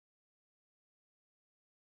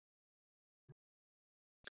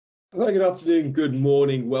Hi, good afternoon, good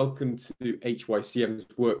morning. Welcome to HYCM's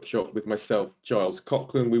workshop with myself, Giles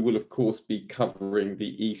Coghlan. We will, of course, be covering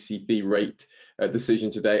the ECB rate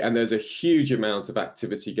decision today, and there's a huge amount of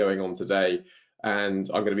activity going on today, and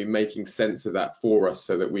I'm going to be making sense of that for us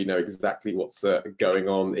so that we know exactly what's going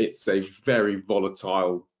on. It's a very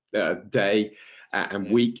volatile day and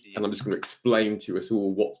week, and I'm just going to explain to us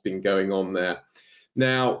all what's been going on there.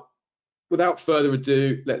 Now, without further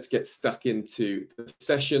ado, let's get stuck into the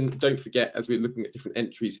session. Don't forget, as we're looking at different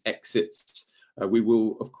entries, exits, we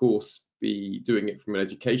will, of course, be doing it from an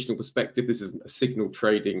educational perspective. This isn't a signal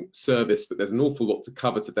trading service, but there's an awful lot to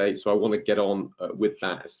cover today, so I want to get on with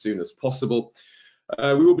that as soon as possible.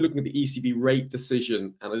 We will be looking at the ECB rate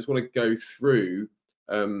decision, and I just want to go through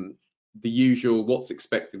the usual, what's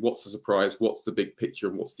expected, what's the surprise, what's the big picture,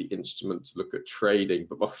 and what's the instrument to look at trading.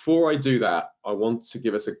 But before I do that, I want to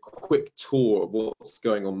give us a quick tour of what's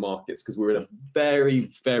going on markets, because we're in a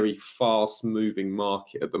very, very fast moving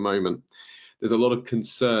market at the moment. There's a lot of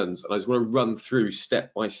concerns, and I just want to run through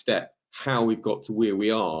step by step how we've got to where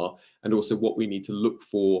we are and also what we need to look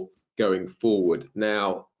for going forward.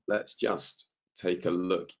 Now, let's just take a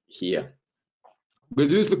look here. We're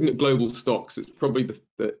just looking at global stocks. It's probably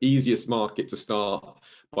the easiest market to start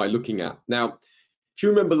by looking at. Now, if you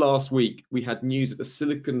remember last week, we had news that the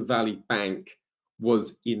Silicon Valley Bank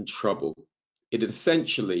was in trouble. It had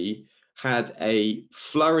essentially had a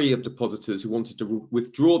flurry of depositors who wanted to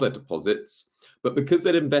withdraw their deposits, but because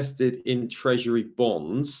they'd invested in treasury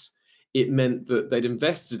bonds, it meant that they'd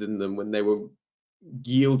invested in them when they were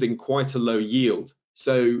yielding quite a low yield.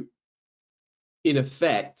 So in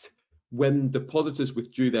effect, when depositors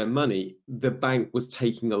withdrew their money, the bank was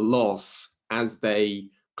taking a loss as they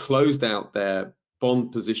closed out their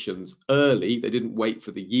bond positions early. They didn't wait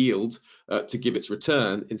for the yield to give its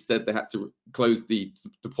return. Instead, they had to close the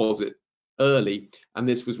deposit early, and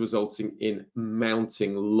this was resulting in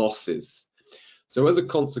mounting losses. So as a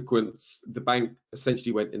consequence, the bank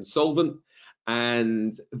essentially went insolvent,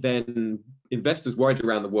 and then investors worried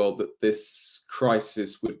around the world that this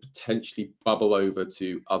crisis would potentially bubble over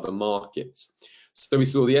to other markets. So we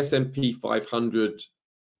saw the S&P 500,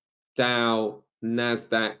 Dow,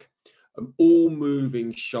 NASDAQ, all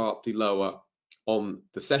moving sharply lower on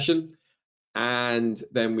the session. And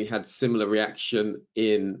then we had similar reaction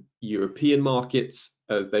in European markets,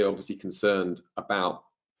 as they obviously concerned about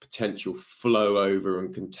potential flow over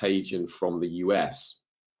and contagion from the US.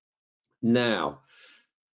 Now,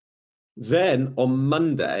 then on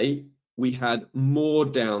Monday, we had more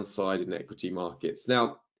downside in equity markets.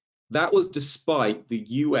 Now, that was despite the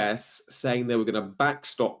US saying they were going to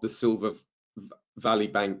backstop the Silver Valley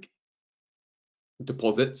Bank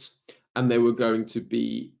deposits, and they were going to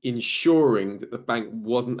be ensuring that the bank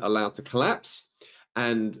wasn't allowed to collapse.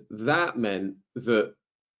 And that meant that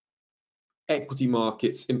equity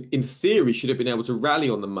markets, in theory, should have been able to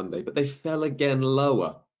rally on the Monday, but they fell again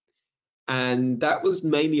lower. And that was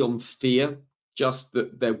mainly on fear, just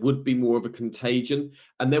that there would be more of a contagion.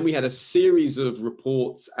 And then we had a series of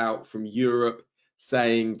reports out from Europe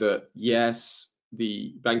saying that, yes,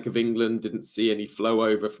 the Bank of England didn't see any flow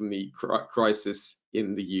over from the crisis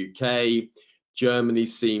in the UK. Germany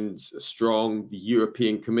seemed strong. The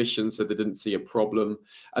European Commission said they didn't see a problem.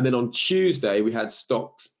 And then on Tuesday, we had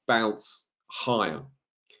stocks bounce higher.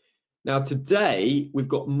 Now, today, we've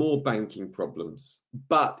got more banking problems,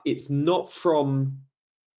 but it's not from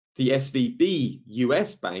the SVB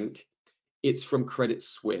US bank, it's from Credit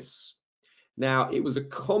Suisse. Now, it was a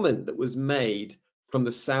comment that was made from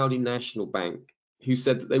the Saudi National Bank, who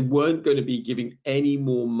said that they weren't going to be giving any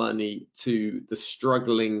more money to the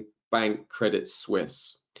struggling bank Credit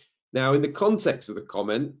Suisse. Now, in the context of the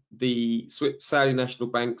comment, the Saudi National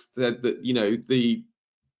Bank said that, you know, the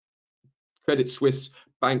Credit Suisse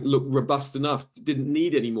bank looked robust enough, didn't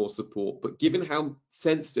need any more support. But given how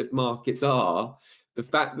sensitive markets are, the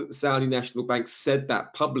fact that the Saudi National Bank said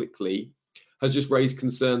that publicly has just raised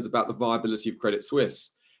concerns about the viability of Credit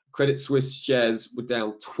Suisse. Credit Suisse shares were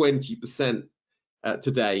down 20%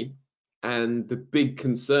 today, and the big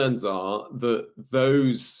concerns are that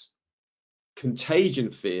those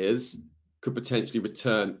contagion fears could potentially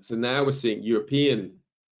return. So now we're seeing European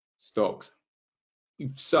stocks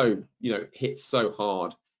hit so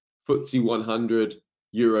hard. FTSE 100,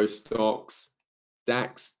 Euro stocks,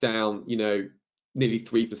 DAX down, nearly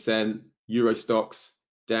 3%, Euro stocks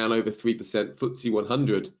down over 3%, FTSE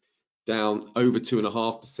 100 down over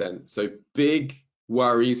 2.5%. So big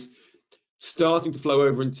worries starting to flow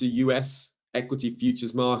over into US equity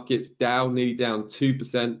futures markets. Dow nearly down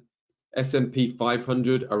 2%, S&P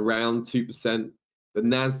 500 around 2%, the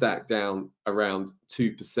NASDAQ down around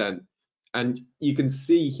 2%. And you can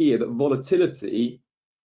see here that volatility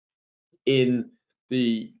in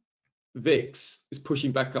the VIX is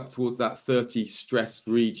pushing back up towards that 30 stressed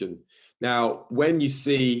region. Now, when you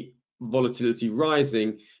see volatility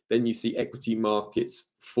rising, then you see equity markets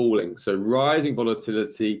falling. So rising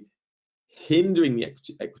volatility hindering the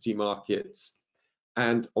equity markets,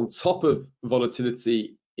 and on top of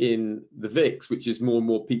volatility in the VIX, which is more and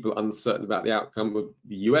more people uncertain about the outcome of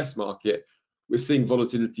the US market, we're seeing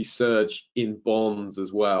volatility surge in bonds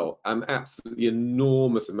as well, and absolutely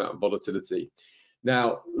enormous amount of volatility.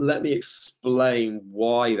 Now, let me explain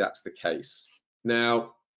why that's the case.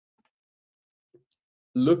 Now,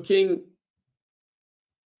 looking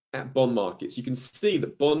at bond markets, you can see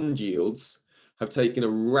that bond yields have taken a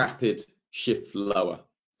rapid shift lower.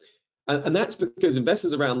 And that's because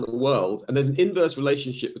investors around the world, and there's an inverse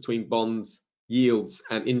relationship between bonds, yields,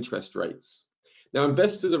 and interest rates. Now,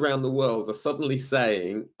 investors around the world are suddenly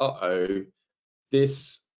saying, uh-oh,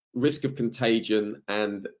 this risk of contagion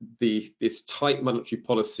and this tight monetary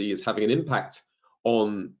policy is having an impact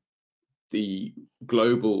on the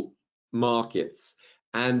global markets,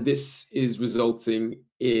 and this is resulting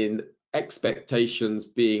in expectations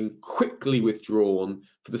being quickly withdrawn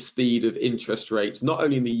for the speed of interest rates, not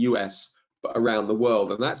only in the US but around the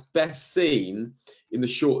world. And that's best seen in the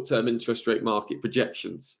short-term interest rate market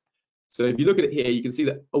projections. So if you look at it here, you can see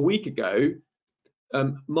that a week ago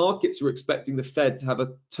markets were expecting the Fed to have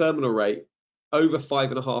a terminal rate over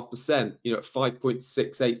 5.5%, at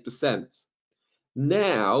 5.68%.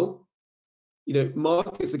 Now,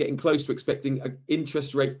 markets are getting close to expecting an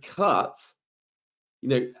interest rate cut,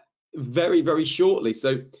 very, very shortly.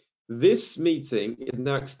 So this meeting is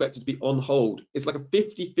now expected to be on hold. It's like a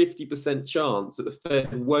 50% chance that the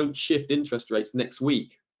Fed won't shift interest rates next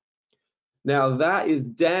week. Now that is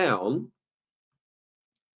down,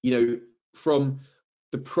 from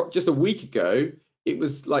just a week ago, it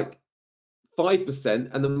was like 5%,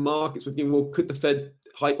 and the markets were thinking, well, could the Fed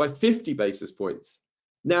hike by 50 basis points?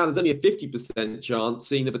 Now there's only a 50% chance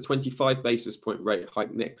seen of a 25 basis point rate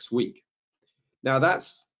hike next week. Now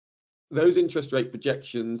those interest rate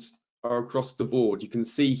projections are across the board. You can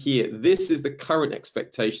see here, this is the current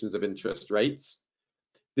expectations of interest rates.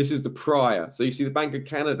 This is the prior. So you see the Bank of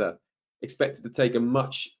Canada expected to take a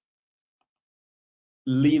much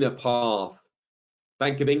leaner path.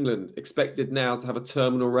 Bank of England expected now to have a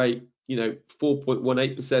terminal rate,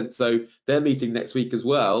 4.18%. So they're meeting next week as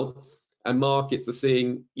well. And markets are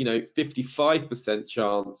seeing, 55%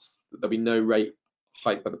 chance that there'll be no rate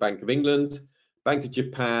hike by the Bank of England. Bank of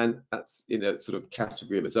Japan, that's in a sort of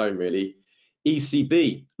category of its own, really.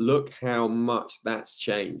 ECB, look how much that's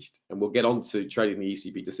changed. And we'll get on to trading the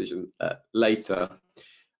ECB decision later.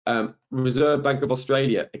 Reserve Bank of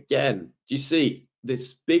Australia, again, do you see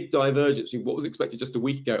this big divergence between what was expected just a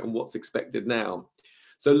week ago and what's expected now?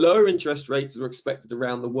 So lower interest rates are expected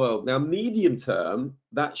around the world. Now, medium term,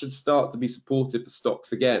 that should start to be supportive for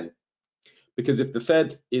stocks again, because if the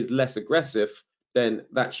Fed is less aggressive, then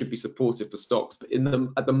that should be supportive for stocks. But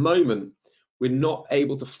at the moment, we're not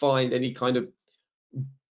able to find any kind of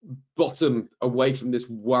bottom away from this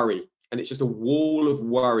worry. And it's just a wall of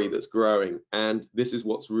worry that's growing. And this is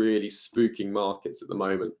what's really spooking markets at the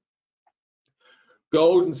moment.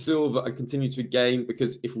 Gold and silver are continuing to gain,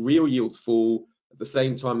 because if real yields fall at the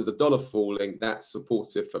same time as the dollar falling, that's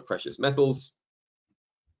supportive for precious metals.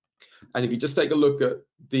 And if you just take a look at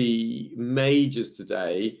the majors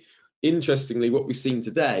today, interestingly, what we've seen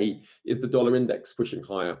today is the dollar index pushing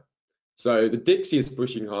higher. So the Dixie is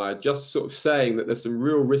pushing higher, just sort of saying that there's some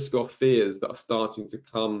real risk-off fears that are starting to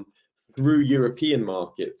come through European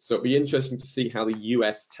markets. So it'll be interesting to see how the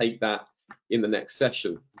US take that in the next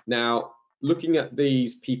session. Now, looking at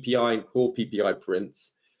these PPI and core PPI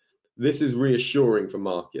prints, this is reassuring for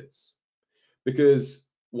markets, because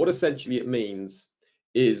what essentially it means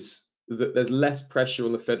is that there's less pressure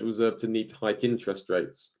on the Federal Reserve to need to hike interest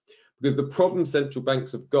rates. Because the problem central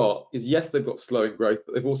banks have got is, yes, they've got slowing growth,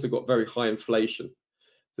 but they've also got very high inflation.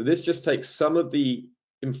 So this just takes some of the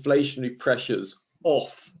inflationary pressures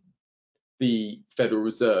off the Federal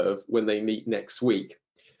Reserve when they meet next week.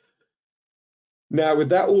 Now, with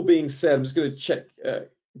that all being said, I'm just going to check.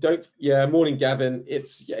 Morning, Gavin.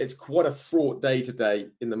 It's quite a fraught day today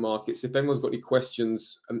in the markets. If anyone's got any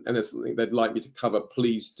questions and there's something they'd like me to cover,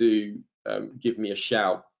 please do give me a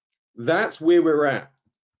shout. That's where we're at.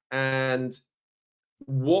 And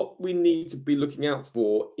what we need to be looking out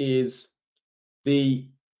for is the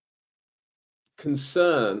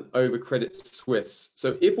concern over Credit Suisse.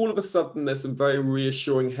 So if all of a sudden there's some very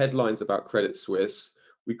reassuring headlines about Credit Suisse,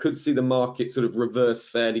 we could see the market sort of reverse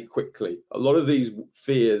fairly quickly. A lot of these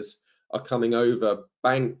fears are coming over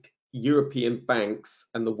bank European banks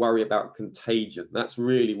and the worry about contagion. That's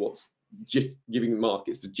really what's just giving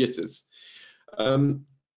markets the jitters.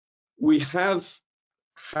 We have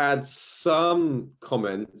had some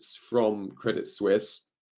comments from Credit Suisse.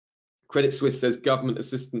 Credit Suisse says government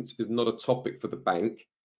assistance is not a topic for the bank.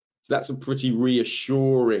 So that's a pretty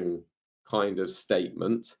reassuring kind of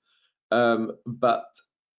statement. But,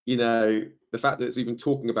 you know, the fact that it's even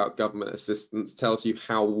talking about government assistance tells you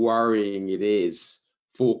how worrying it is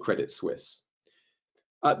for Credit Suisse.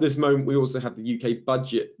 At this moment, we also have the UK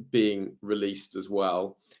budget being released as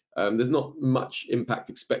well. There's not much impact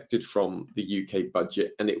expected from the UK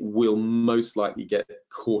budget, and it will most likely get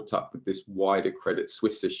caught up with this wider Credit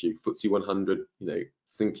Suisse issue. FTSE 100, you know,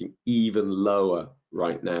 sinking even lower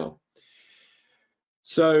right now.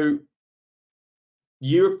 So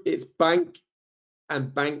Europe, it's bank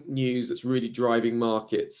and bank news that's really driving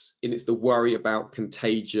markets, and it's the worry about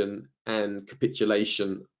contagion and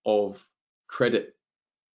capitulation of credit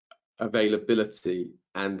availability,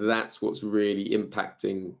 and that's what's really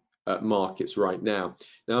impacting markets right now.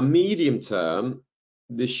 Now, medium term,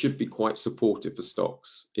 this should be quite supportive for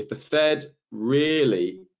stocks. If the Fed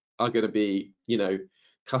really are going to be, you know,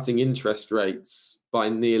 cutting interest rates by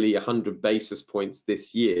nearly 100 basis points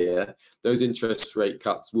this year, those interest rate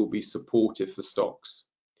cuts will be supportive for stocks.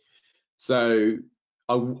 So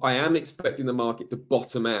I am expecting the market to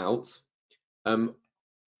bottom out.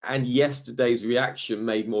 And yesterday's reaction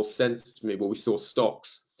made more sense to me, where we saw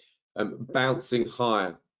stocks bouncing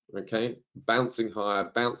higher, okay? Bouncing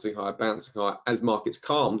higher, bouncing higher, bouncing higher as markets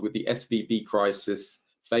calmed with the SVB crisis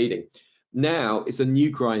fading. Now it's a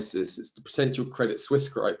new crisis. It's the potential Credit Suisse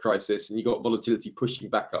crisis, and you've got volatility pushing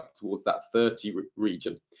back up towards that 30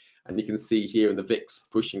 region. And you can see here in the VIX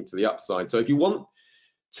pushing to the upside. So if you want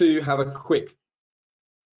to have a quick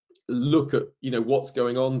look at, you know, what's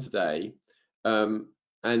going on today,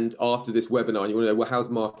 and after this webinar, you want to know, well, how's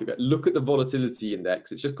the market going? Look at the volatility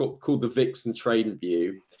index. It's just called the VIX and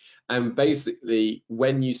TradingView. And basically,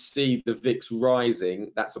 when you see the VIX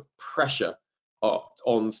rising, that's a pressure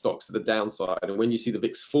on stocks to the downside. And when you see the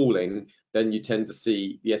VIX falling, then you tend to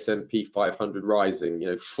see the S&P 500 rising.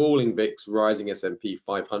 You know, falling VIX, rising S&P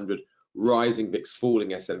 500, rising VIX,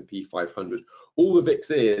 falling S&P 500. All the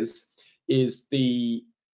VIX is the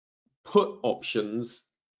put options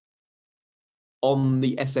on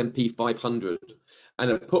the S&P 500, and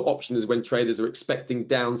a put option is when traders are expecting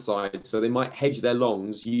downside, so they might hedge their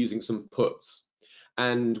longs using some puts.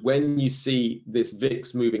 And when you see this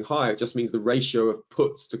VIX moving higher, it just means the ratio of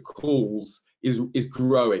puts to calls is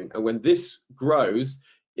growing, and when this grows,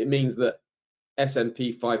 it means that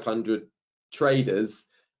S&P 500 traders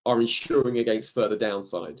are insuring against further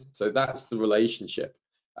downside. So that's the relationship.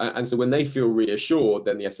 And so when they feel reassured,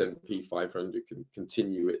 then the S&P 500 can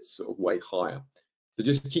continue its sort of way higher. So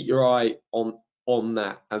just keep your eye on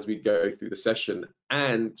that as we go through the session,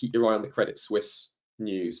 and keep your eye on the Credit Suisse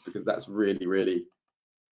news, because that's really, really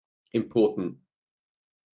important.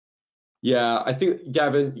 Yeah, I think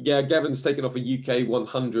Gavin's taken off a UK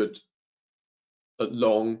 100 at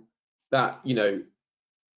long. That, you know,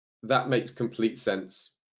 that makes complete sense.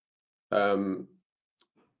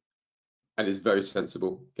 And is very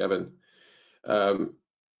sensible, Gavin.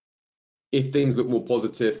 If things look more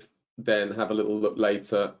positive, then have a little look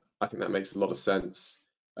later. I think that makes a lot of sense,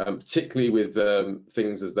 particularly with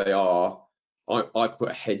things as they are. I put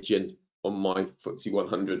a hedge in on my FTSE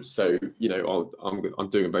 100, so you know I'm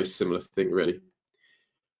doing a very similar thing, really.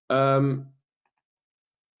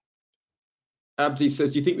 Abdi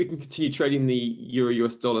says, do you think we can continue trading the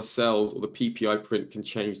Euro-US dollar sells, or the PPI print can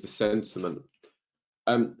change the sentiment?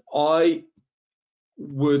 I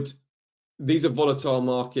would. These are volatile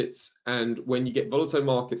markets, and when you get volatile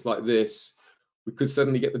markets like this, we could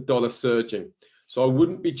suddenly get the dollar surging. So I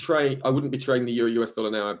wouldn't be trading the Euro-US dollar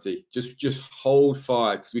now, Abdi. Just hold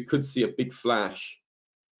fire, because we could see a big flash.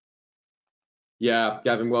 Yeah,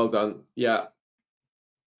 Gavin, well done. Yeah.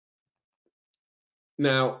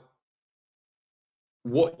 Now,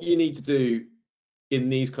 what you need to do in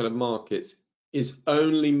these kind of markets is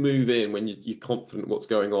only move in when you're confident what's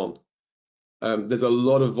going on. There's a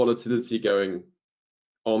lot of volatility going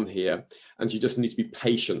on here, and you just need to be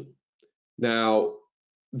patient. Now,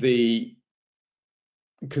 the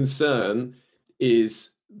concern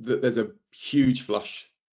is that there's a huge flush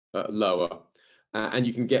lower, and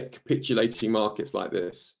you can get capitulating markets like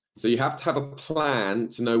this. So you have to have a plan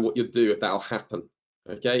to know what you'll do if that'll happen.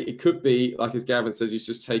 Okay, it could be like, as Gavin says, he's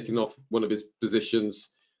just taken off one of his positions,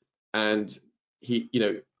 and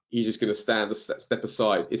he's just going to stand a step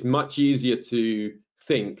aside. It's much easier to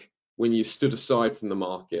think when you stood aside from the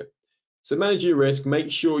market. So manage your risk,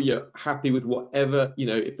 make sure you're happy with whatever,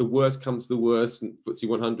 if the worst comes to the worst and FTSE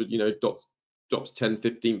 100, drops 10,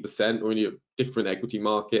 15%, or in a different equity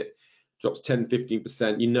market, drops 10,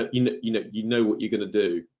 15%, you know what you're going to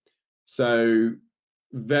do. So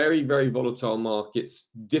very, very volatile markets,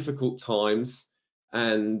 difficult times,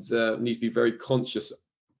 and need to be very conscious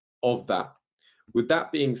of that. With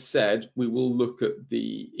that being said, we will look at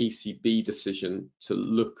the ECB decision to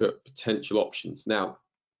look at potential options. Now,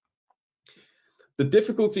 the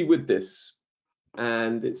difficulty with this,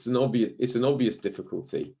 and it's an obvious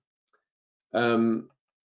difficulty. The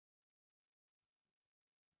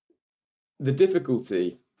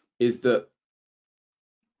difficulty is that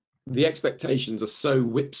the expectations are so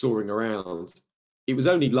whipsawing around. It was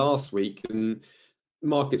only last week, and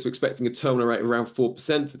markets were expecting a terminal rate of around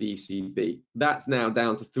 4% for the ECB. That's now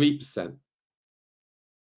down to 3%.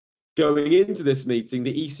 Going into this meeting,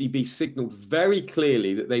 the ECB signaled very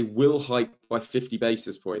clearly that they will hike by 50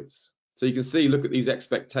 basis points. So you can see, look at these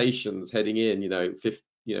expectations heading in,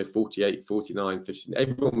 48, 49, 50.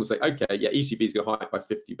 Everyone was like, okay, yeah, ECB is going to hike by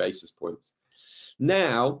 50 basis points.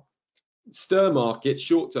 Now, STIR markets,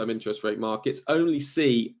 short-term interest rate markets, only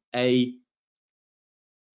see a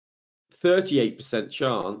 38%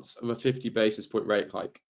 chance of a 50 basis point rate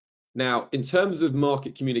hike. Now, in terms of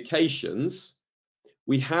market communications,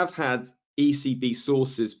 we have had ECB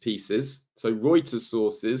sources pieces. So Reuters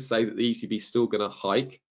sources say that the ECB is still going to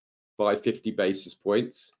hike by 50 basis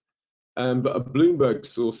points. But a Bloomberg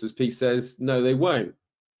sources piece says, no, they won't.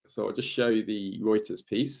 So I'll just show you the Reuters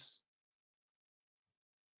piece.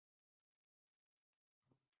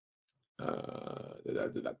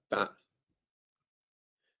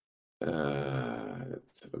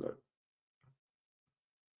 Let's have a look.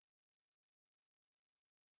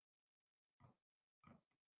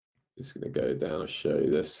 Just going to go down and show you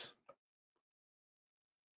this.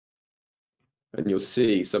 And you'll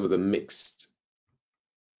see some of the mixed.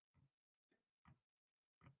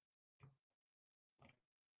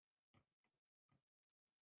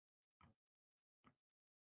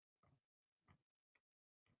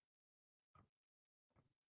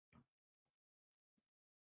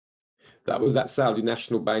 That was that Saudi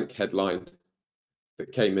National Bank headline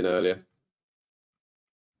that came in earlier.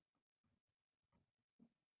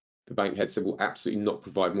 The bank head said, will absolutely not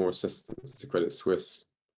provide more assistance to Credit Suisse.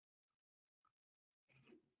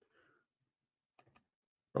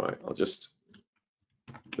 Right, I'll just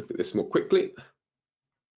look at this more quickly.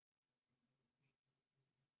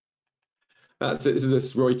 This is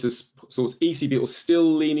this Reuters source. ECB was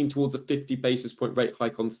still leaning towards a 50 basis point rate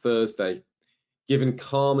hike on Thursday, given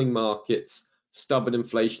calming markets, stubborn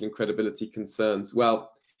inflation and credibility concerns.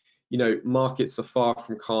 Well, markets are far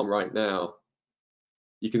from calm right now.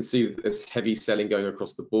 You can see that there's heavy selling going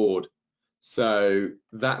across the board. So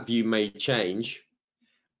that view may change.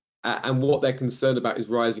 And what they're concerned about is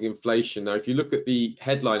rising inflation. Now, if you look at the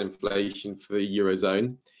headline inflation for the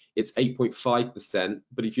Eurozone, it's 8.5%.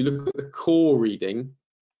 But if you look at the core reading,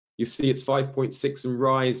 you see it's 5.6 and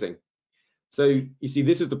rising. So you see,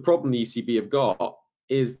 this is the problem the ECB have got,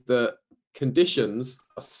 is that conditions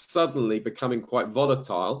are suddenly becoming quite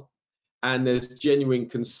volatile, and there's genuine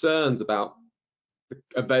concerns about the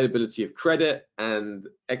availability of credit, and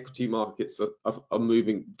equity markets are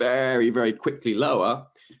moving very, very quickly lower,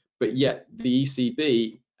 but yet the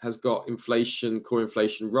ECB has got inflation, core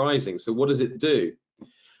inflation rising. So what does it do?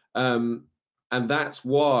 And that's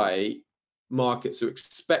why markets are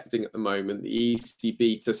expecting at the moment the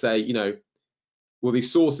ECB to say, well,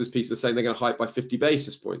 these sources pieces are saying they're going to hike by 50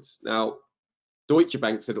 basis points. Now, Deutsche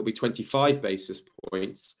Bank said it'll be 25 basis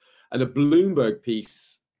points, and a Bloomberg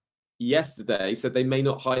piece yesterday said they may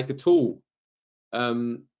not hike at all.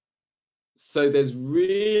 So there's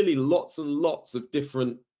really lots and lots of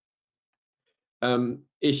different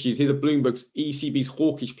issues. Here, the Bloomberg's ECB's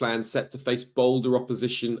hawkish plan set to face bolder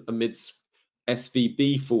opposition amidst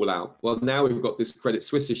SVB fallout. Well, now we've got this Credit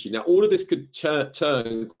Suisse issue. Now, all of this could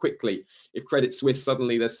turn quickly if Credit Suisse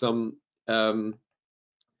suddenly there's some, there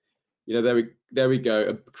we go.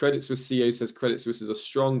 A Credit Suisse CEO says Credit Suisse is a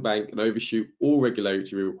strong bank and overshoot all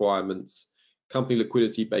regulatory requirements. Company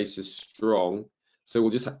liquidity base is strong. So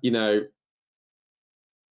we'll just,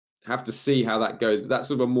 have to see how that goes. That's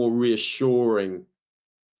sort of a more reassuring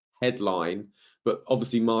headline, but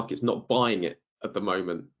obviously markets not buying it at the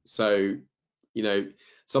moment. So,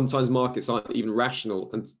 sometimes markets aren't even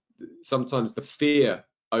rational, and sometimes the fear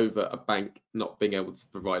over a bank not being able to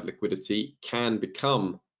provide liquidity can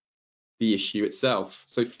become the issue itself.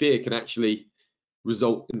 So fear can actually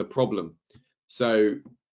result in the problem. So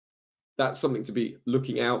that's something to be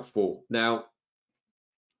looking out for. Now,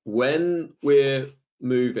 when we're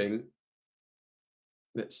moving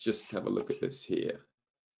let's just have a look at this here.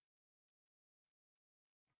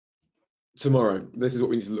 Tomorrow, this is what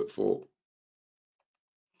we need to look for.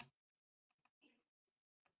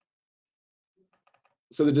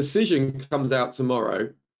 So the decision comes out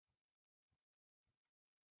tomorrow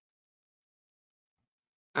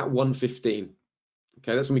at 1:15.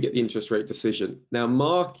 Okay, that's when we get the interest rate decision. Now,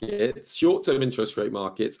 markets, short-term interest rate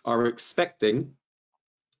markets, are expecting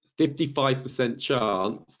 55%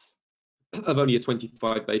 chance of only a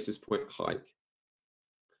 25 basis point hike.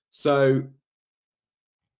 So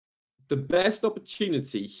the best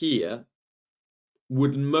opportunity here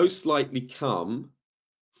would most likely come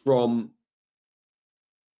from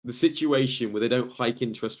the situation where they don't hike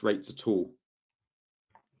interest rates at all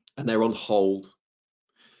and they're on hold.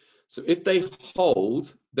 So if they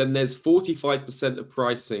hold, then there's 45% of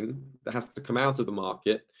pricing that has to come out of the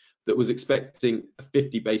market that was expecting a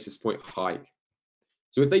 50 basis point hike.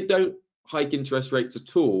 So if they don't hike interest rates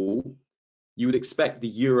at all, you would expect the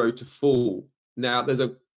euro to fall. Now, there's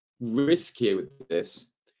a risk here with this,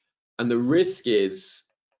 and the risk is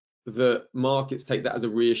that markets take that as a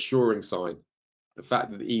reassuring sign. The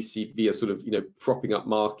fact that the ECB are sort of, propping up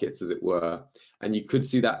markets, as it were, and you could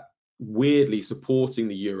see that weirdly supporting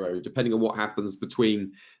the euro, depending on what happens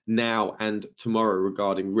between now and tomorrow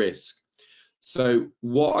regarding risk. So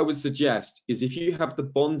what I would suggest is if you have the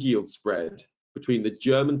bond yield spread between the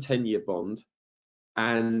German 10-year bond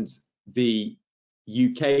and the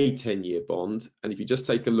UK 10-year bond, and if you just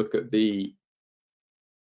take a look at the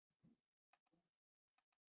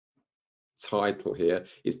title here,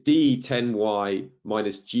 it's DE10Y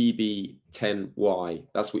minus GB10Y.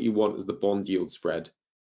 That's what you want as the bond yield spread.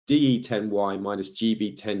 DE10Y minus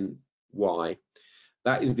GB10Y.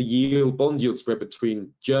 That is the yield bond yield spread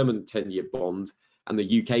between German 10-year bond and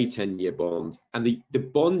the UK 10-year bond. And the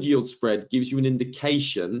bond yield spread gives you an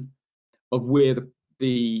indication of where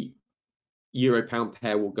the euro pound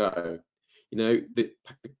pair will go.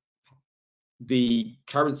 The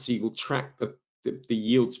currency will track the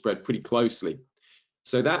yield spread pretty closely.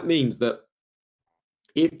 So that means that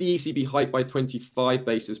if the ECB hike by 25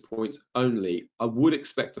 basis points only, I would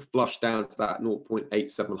expect to flush down to that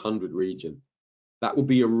 0.8700 region. That will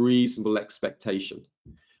be a reasonable expectation.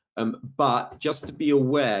 But just to be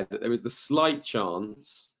aware that there is the slight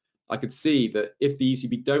chance, I could see that if the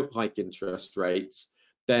ECB don't hike interest rates,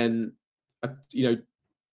 then,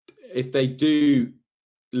 if they do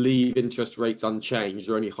leave interest rates unchanged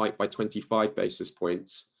or only hike by 25 basis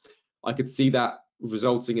points, I could see that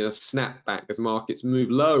resulting in a snapback as markets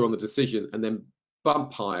move lower on the decision and then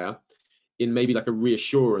bump higher in maybe like a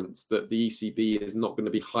reassurance that the ECB is not going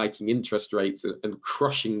to be hiking interest rates and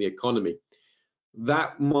crushing the economy.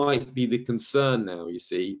 That might be the concern now, you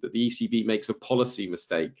see, that the ECB makes a policy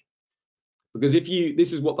mistake. Because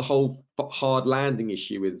this is what the whole hard landing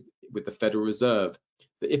issue is with the Federal Reserve,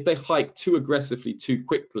 that if they hike too aggressively, too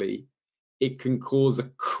quickly, it can cause a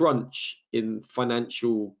crunch in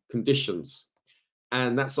financial conditions.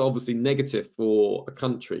 And that's obviously negative for a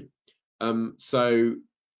country. So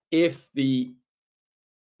if the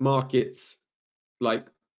markets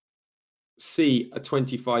see a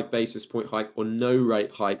 25 basis point hike or no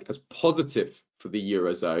rate hike as positive for the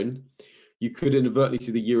Eurozone, you could inadvertently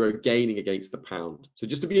see the euro gaining against the pound. So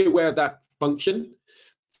just to be aware of that function.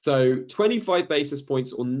 So 25 basis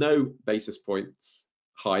points or no basis points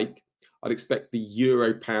hike, I'd expect the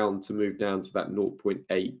euro pound to move down to that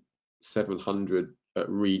 0.8700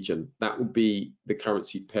 region. That would be the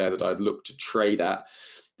currency pair that I'd look to trade at.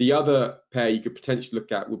 The other pair you could potentially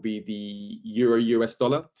look at would be the euro US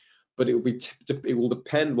dollar, but it will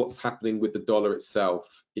depend what's happening with the dollar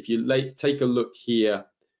itself. If you take a look here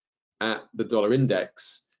at the dollar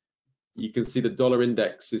index, you can see the dollar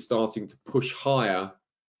index is starting to push higher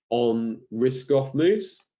on risk off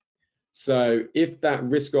moves. So if that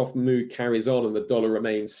risk off move carries on and the dollar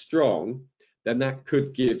remains strong, then that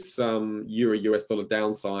could give some euro US dollar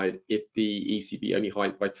downside if the ECB only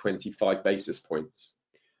hiked by 25 basis points.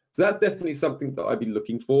 So that's definitely something that I'd be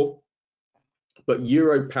looking for. But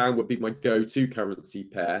euro pound would be my go-to currency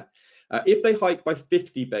pair. If they hike by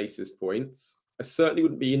 50 basis points, I certainly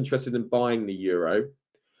wouldn't be interested in buying the euro.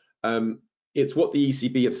 It's what the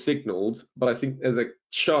ECB have signaled, but I think there's a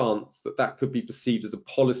chance that that could be perceived as a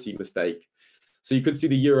policy mistake. So you could see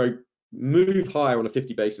the euro move higher on a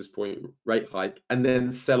 50 basis point rate hike and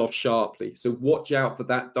then sell off sharply. So watch out for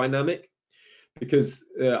that dynamic, because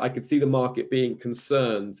I could see the market being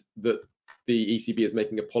concerned that the ECB is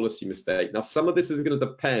making a policy mistake. Now, some of this is going to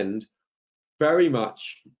depend very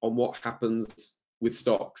much on what happens with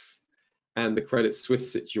stocks and the Credit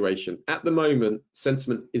Suisse situation. At the moment,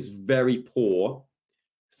 sentiment is very poor.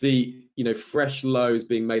 See, fresh lows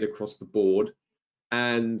being made across the board,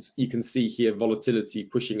 and you can see here volatility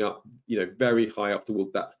pushing up, very high up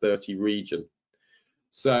towards that 30 region.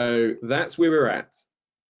 So that's where we're at.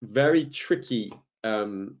 Very tricky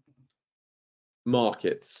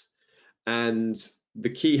markets, and the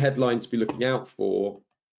key headline to be looking out for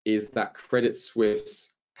is that Credit Suisse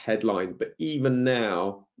headline. But even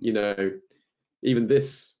now, even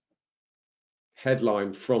this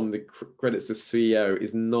headline from the Credit Suisse CEO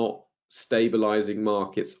is not stabilizing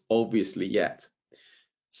markets obviously yet.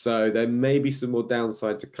 So there may be some more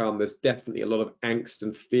downside to come. There's definitely a lot of angst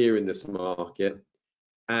and fear in this market.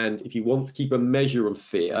 And if you want to keep a measure of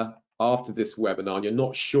fear after this webinar, and you're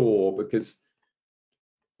not sure, because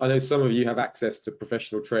I know some of you have access to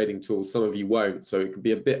professional trading tools, some of you won't, so it can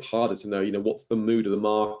be a bit harder to know, what's the mood of the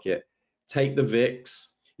market. Take the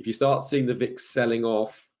VIX. If you start seeing the VIX selling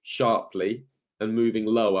off sharply and moving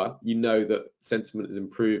lower, you know that sentiment is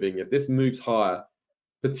improving. If this moves higher,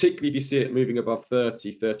 particularly if you see it moving above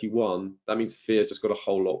 30, 31, that means fear's just got a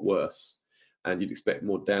whole lot worse, and you'd expect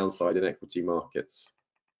more downside in equity markets.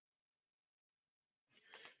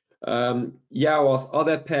 Yao asks, are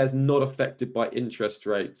there pairs not affected by interest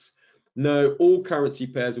rates? No, all currency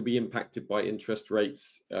pairs will be impacted by interest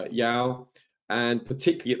rates, Yao, and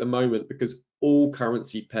particularly at the moment, because all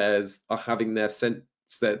currency pairs are having their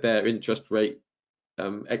interest rate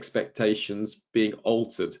expectations being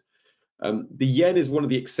altered. The yen is one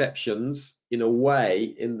of the exceptions in a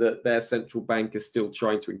way, in that their central bank is still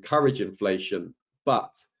trying to encourage inflation,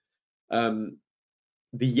 but the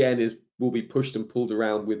yen will be pushed and pulled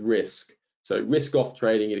around with risk. So risk off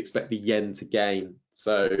trading, you'd expect the yen to gain.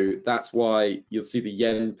 So that's why you'll see the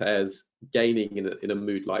yen pairs gaining in a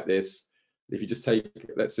mood like this. If you just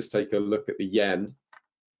let's just take a look at the yen.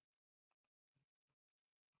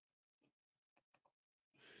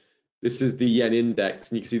 This is the yen index,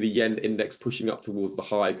 and you can see the yen index pushing up towards the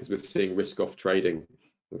high because we're seeing risk off trading.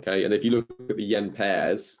 Okay, and if you look at the yen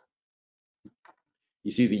pairs,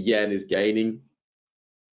 you see the yen is gaining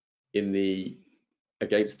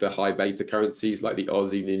against the high beta currencies like the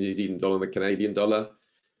Aussie, the New Zealand dollar, and the Canadian dollar.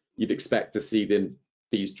 You'd expect to see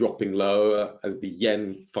these dropping lower as the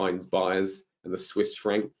yen finds buyers and the Swiss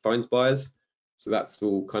franc finds buyers. So that's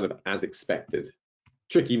all kind of as expected.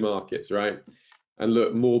 Tricky markets, right? And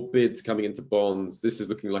look, more bids coming into bonds. This is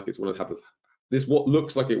looking like it's what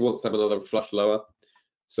looks like it wants to have another flush lower.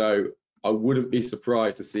 So I wouldn't be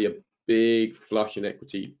surprised to see a big flush in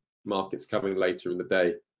equity markets coming later in the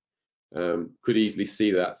day. Could easily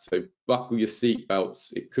see that. So buckle your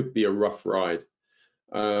seatbelts. It could be a rough ride.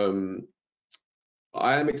 I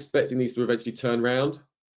am expecting these to eventually turn around,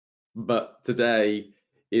 but today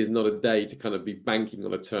is not a day to kind of be banking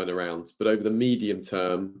on a turnaround. But over the medium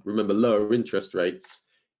term, remember, lower interest rates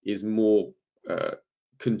is more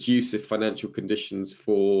conducive financial conditions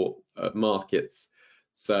for markets.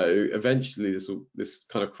 So eventually this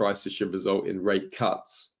kind of crisis should result in rate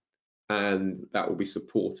cuts, and that will be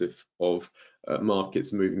supportive of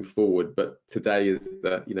markets moving forward. But today is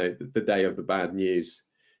the day of the bad news.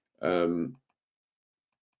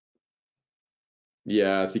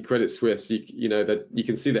 Yeah, see Credit Suisse, that you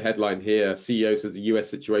can see the headline here. CEO says the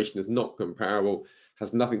US situation is not comparable,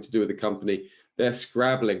 has nothing to do with the company. They're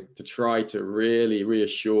scrabbling to try to really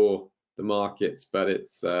reassure the markets, but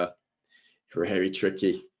it's very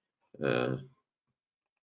tricky.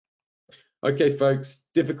 Okay, folks,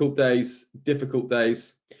 difficult days.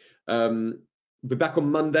 We'll be back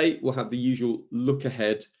on Monday. We'll have the usual look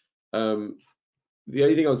ahead. The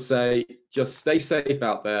only thing I'd say, just stay safe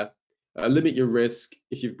out there. Limit your risk.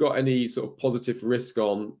 If you've got any sort of positive risk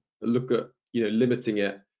on, look at limiting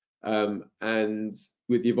it. And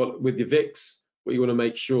with your VIX, what you want to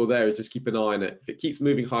make sure there is just keep an eye on it. If it keeps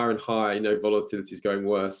moving higher and higher, volatility is going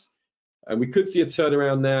worse. And we could see a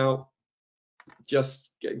turnaround now.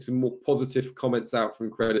 Just getting some more positive comments out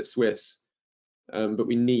from Credit Suisse, but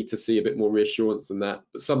we need to see a bit more reassurance than that.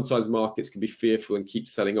 But sometimes markets can be fearful and keep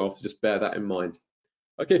selling off, so just bear that in mind.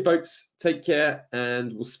 Okay, folks, take care,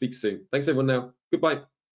 and we'll speak soon. Thanks, everyone now. Goodbye.